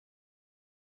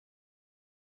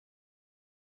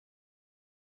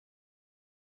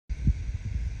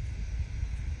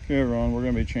Okay everyone, we're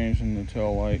going to be changing the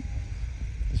tail light.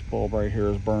 This bulb right here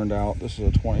is burned out. This is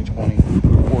a 2020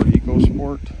 Ford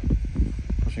Ecosport.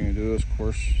 First thing you do is, of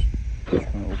course, you're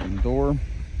going to open the door.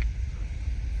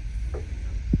 And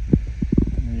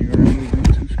then you're going to remove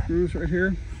these two screws right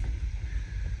here.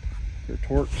 They're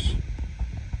Torx.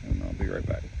 And I'll be right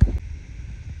back.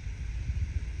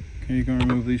 Okay, you're going to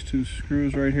remove these two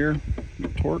screws right here. The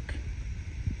torque.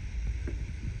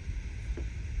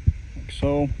 Like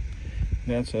so.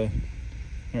 That's a,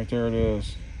 right there it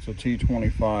is. It's a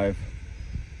T25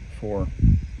 so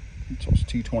it's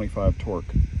T25 torque.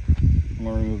 I'm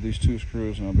going to remove these two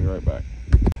screws and I'll be right back.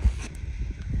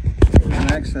 There's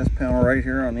an access panel right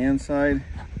here on the inside.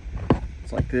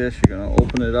 It's like this. You're going to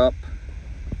open it up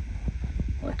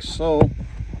like so.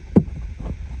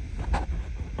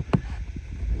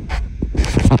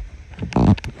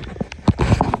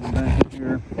 Back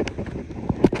here.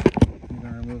 I'm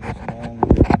going to remove this long,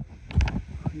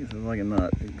 this is like a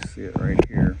nut. You can see it right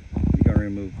here. You're going to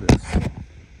remove this.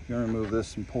 You're going to remove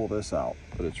this and pull this out,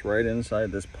 but it's right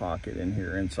inside this pocket in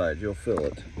here. Inside, you'll feel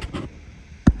it.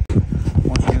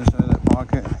 Once you get inside that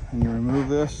pocket and you remove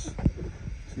this,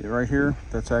 see it right here?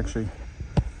 That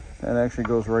actually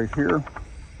goes right here.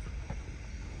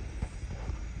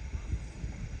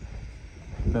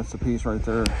 That's the piece right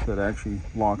there that actually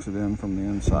locks it in from the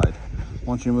inside.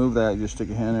 Once you move that, you just stick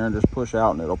your hand there and just push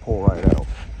out and it'll pull right out.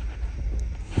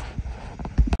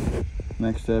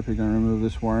 Next step, you're going to remove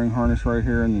this wiring harness right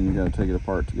here, and then you got to take it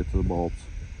apart to get to the bulbs.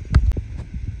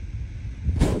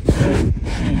 You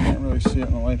can't really see it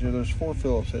in the light here. There's 4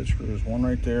 Phillips head screws, one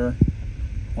right there,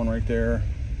 one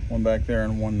back there,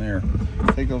 and one there.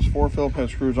 Take those 4 Phillips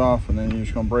head screws off, and then you're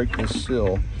just going to break this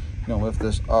seal. You're going to lift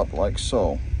this up like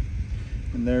so.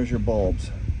 And there's your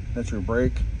bulbs. That's your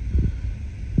brake.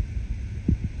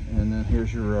 And then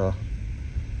here's your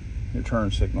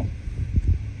turn signal.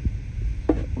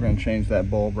 We're going to change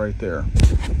that bulb right there.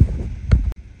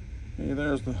 Okay,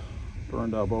 there's the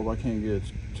burned out bulb. I can't get it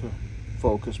to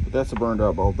focus, but that's a burned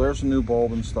out bulb. There's a new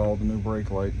bulb installed, the new brake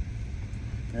light.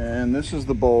 And this is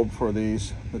the bulb for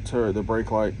these. The brake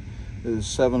light is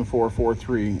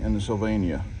 7443 in the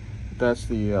Sylvania. That's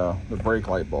the brake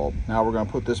light bulb. Now we're going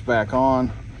to put this back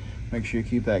on. Make sure you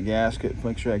keep that gasket.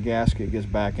 Make sure that gasket gets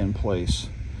back in place.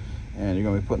 And you're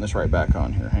going to be putting this right back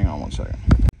on here. Hang on one second.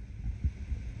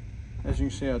 As you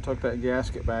can see, I tucked that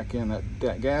gasket back in.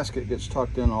 That gasket gets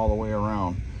tucked in all the way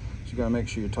around. So you got to make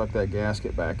sure you tuck that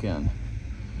gasket back in.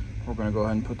 We're going to go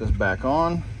ahead and put this back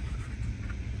on.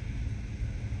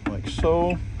 Like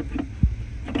so.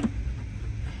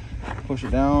 Push it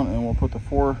down and we'll put the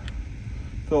 4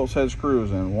 Phillips head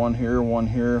screws in. One here, one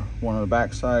on the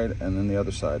back side, and then the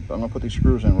other side. But I'm going to put these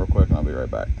screws in real quick and I'll be right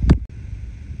back.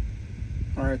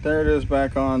 All right, there it is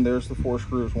back on. There's the 4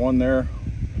 screws. One there,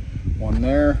 one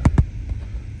there,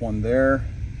 one there.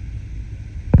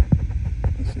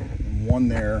 Let's see, one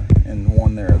there, and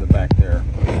one there, the back there.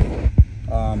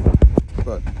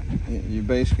 But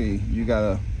you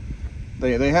gotta,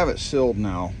 they have it sealed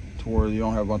now to where you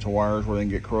don't have a bunch of wires where they can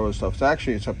get corroded stuff.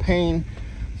 It's a pain.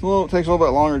 It takes a little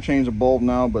bit longer to change the bulb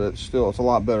now, but it's a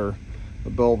lot better. The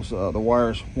bulbs, the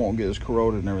wires won't get as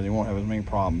corroded and everything. Won't have as many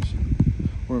problems.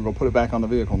 We're gonna go put it back on the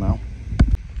vehicle now.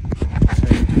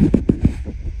 Okay.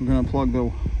 We're gonna plug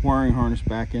the wiring harness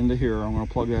back into here. I'm gonna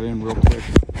plug that in real quick.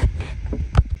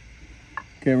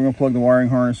 Okay, we're gonna plug the wiring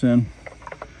harness in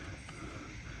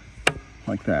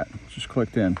like that. It's just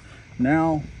clicked in.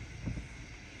 Now,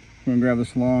 we're gonna grab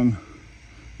this long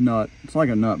nut. It's like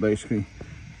a nut basically.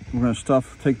 We're gonna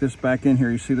take this back in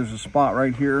here. You see there's a spot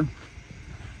right here.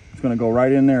 It's gonna go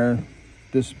right in there.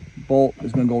 This bolt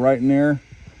is gonna go right in there.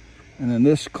 And then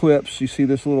this clips, you see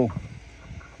this little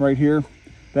right here?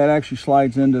 That actually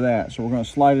slides into that. So we're gonna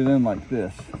slide it in like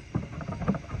this.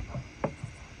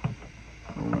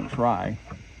 We're gonna try.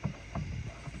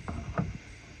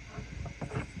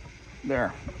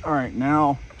 There. All right,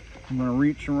 now I'm gonna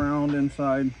reach around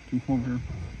inside. Keep over here.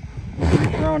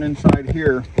 Reach around inside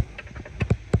here.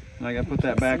 And I gotta put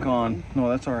that back on. No,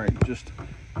 that's all right. Just,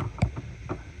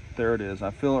 there it is.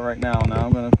 I feel it right now. Now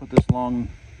I'm gonna put this long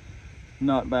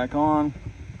nut back on.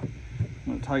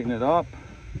 I'm gonna tighten it up.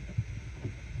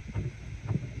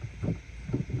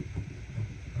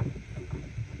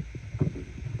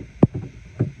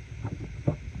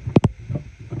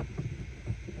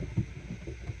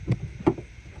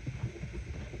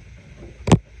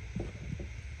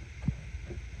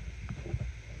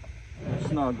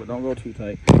 Snug, but don't go too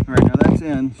tight. All right, now that's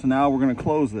in. So now we're going to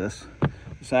close this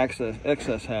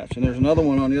excess hatch, and there's another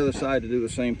one on the other side to do the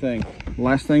same thing. The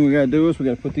last thing we got to do is we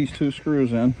got to put these 2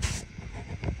 screws in.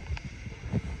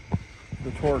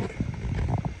 The torque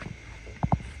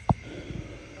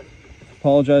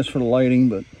Apologize for the lighting,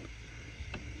 but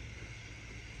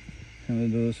I'm gonna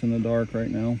do this in the dark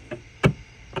right now.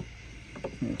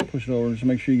 Let's push it over, just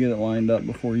make sure you get it lined up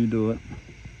before you do it.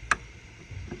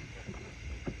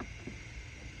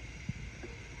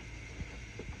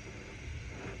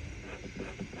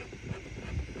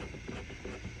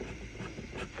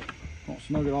 Don't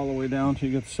snug it all the way down until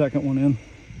you get the second one in.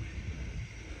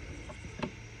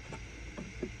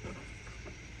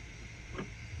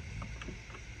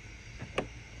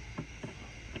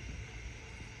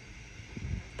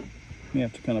 You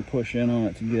have to kind of push in on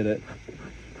it to get it.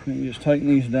 And you just tighten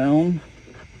these down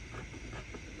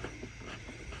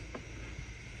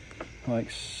like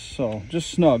so.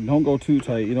 Just snug, don't go too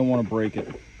tight. You don't want to break it.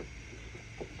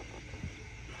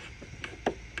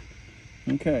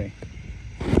 Okay.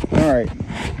 All right.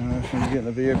 Now I'm going to get in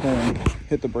the vehicle and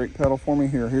hit the brake pedal for me.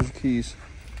 Here's the keys.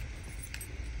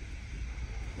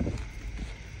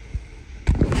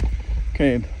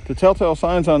 Okay, the telltale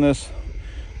signs on this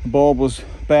bulb was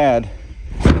bad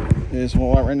is,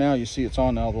 well, right now you see it's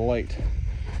on now, the light,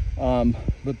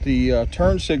 but the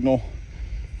turn signal,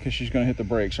 because she's going to hit the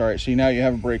brakes. All right, see, now you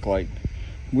have a brake light.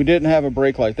 We didn't have a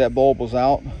brake light. That bulb was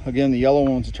out. Again, the yellow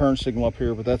one's a turn signal up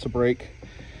here, but that's a brake.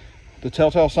 The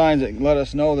telltale signs that let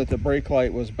us know that the brake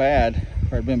light was bad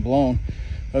or had been blown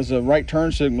as the right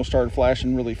turn signal started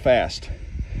flashing really fast.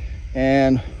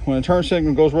 And when a turn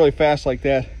signal goes really fast like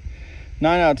that,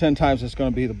 9 out of 10 times it's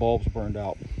going to be the bulb's burned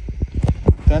out.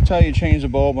 That's how you change the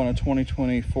bulb on a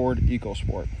 2020 Ford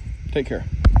Ecosport. Take care.